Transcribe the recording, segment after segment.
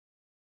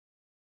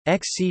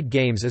Xseed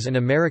Games is an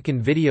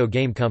American video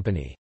game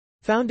company.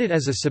 Founded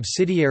as a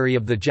subsidiary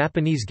of the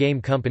Japanese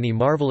game company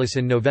Marvelous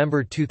in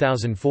November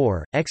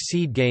 2004,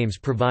 Xseed Games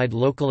provide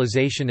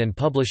localization and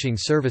publishing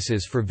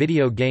services for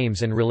video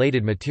games and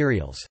related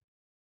materials.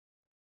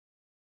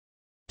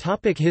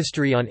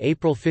 History. On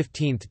April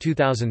 15,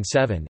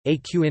 2007,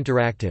 AQ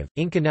Interactive,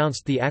 Inc.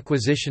 announced the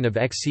acquisition of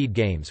Xseed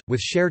Games,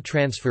 with share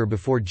transfer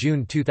before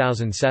June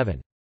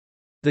 2007.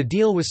 The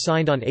deal was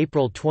signed on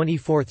April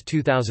 24,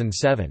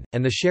 2007,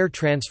 and the share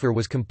transfer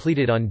was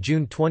completed on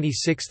June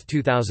 26,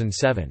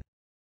 2007.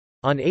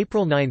 On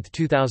April 9,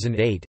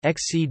 2008,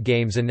 Xseed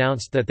Games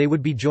announced that they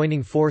would be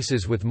joining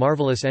forces with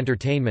Marvelous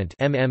Entertainment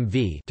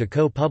 (MMV) to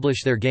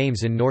co-publish their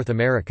games in North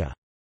America.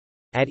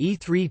 At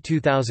E3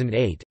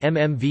 2008,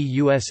 MMV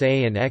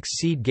USA and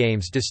Xseed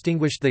Games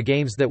distinguished the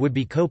games that would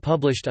be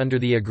co-published under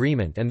the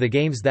agreement and the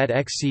games that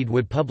Xseed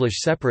would publish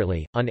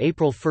separately. On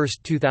April 1,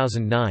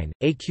 2009,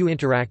 AQ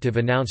Interactive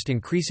announced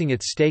increasing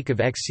its stake of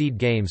Xseed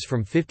Games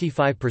from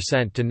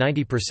 55% to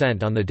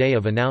 90% on the day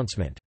of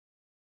announcement.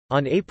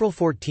 On April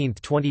 14,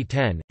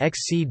 2010,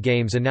 Xseed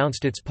Games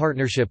announced its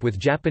partnership with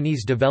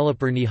Japanese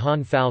developer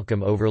Nihon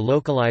Falcom over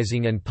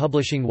localizing and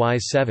publishing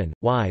Wise 7,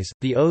 Wise,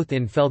 The Oath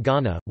in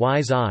Felghana,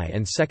 Wise Eye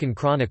and Second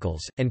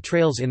Chronicles, and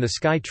Trails in the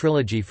Sky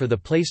trilogy for the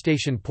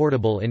PlayStation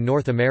Portable in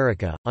North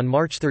America. On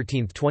March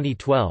 13,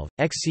 2012,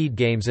 Xseed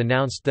Games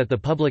announced that the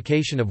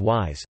publication of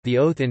Wise, The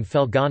Oath in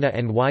Felghana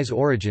and Wise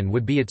Origin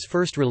would be its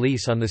first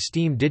release on the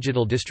Steam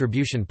digital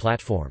distribution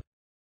platform.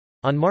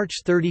 On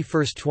March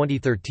 31,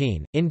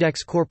 2013,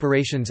 Index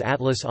Corporation's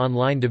Atlas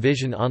Online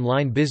Division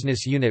Online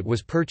Business Unit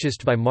was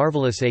purchased by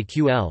Marvelous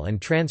AQL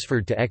and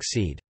transferred to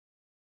Xseed.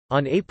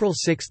 On April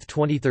 6,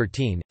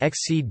 2013,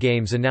 Xseed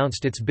Games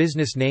announced its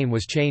business name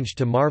was changed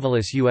to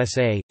Marvelous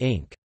USA,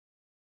 Inc.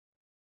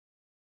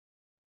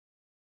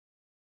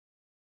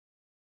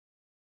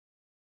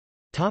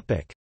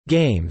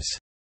 Games.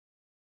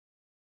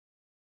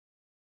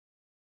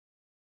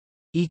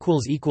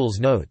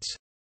 Notes